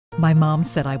My mom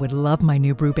said I would love my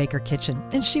new Brubaker kitchen,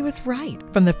 and she was right.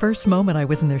 From the first moment I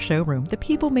was in their showroom, the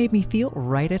people made me feel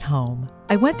right at home.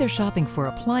 I went there shopping for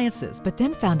appliances, but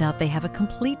then found out they have a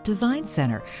complete design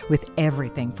center with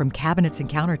everything from cabinets and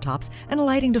countertops and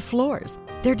lighting to floors.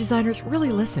 Their designers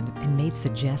really listened and made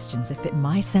suggestions that fit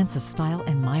my sense of style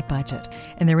and my budget.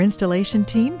 And their installation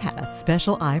team had a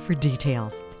special eye for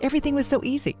details. Everything was so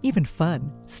easy, even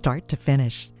fun, start to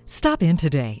finish. Stop in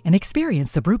today and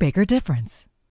experience the Brubaker difference.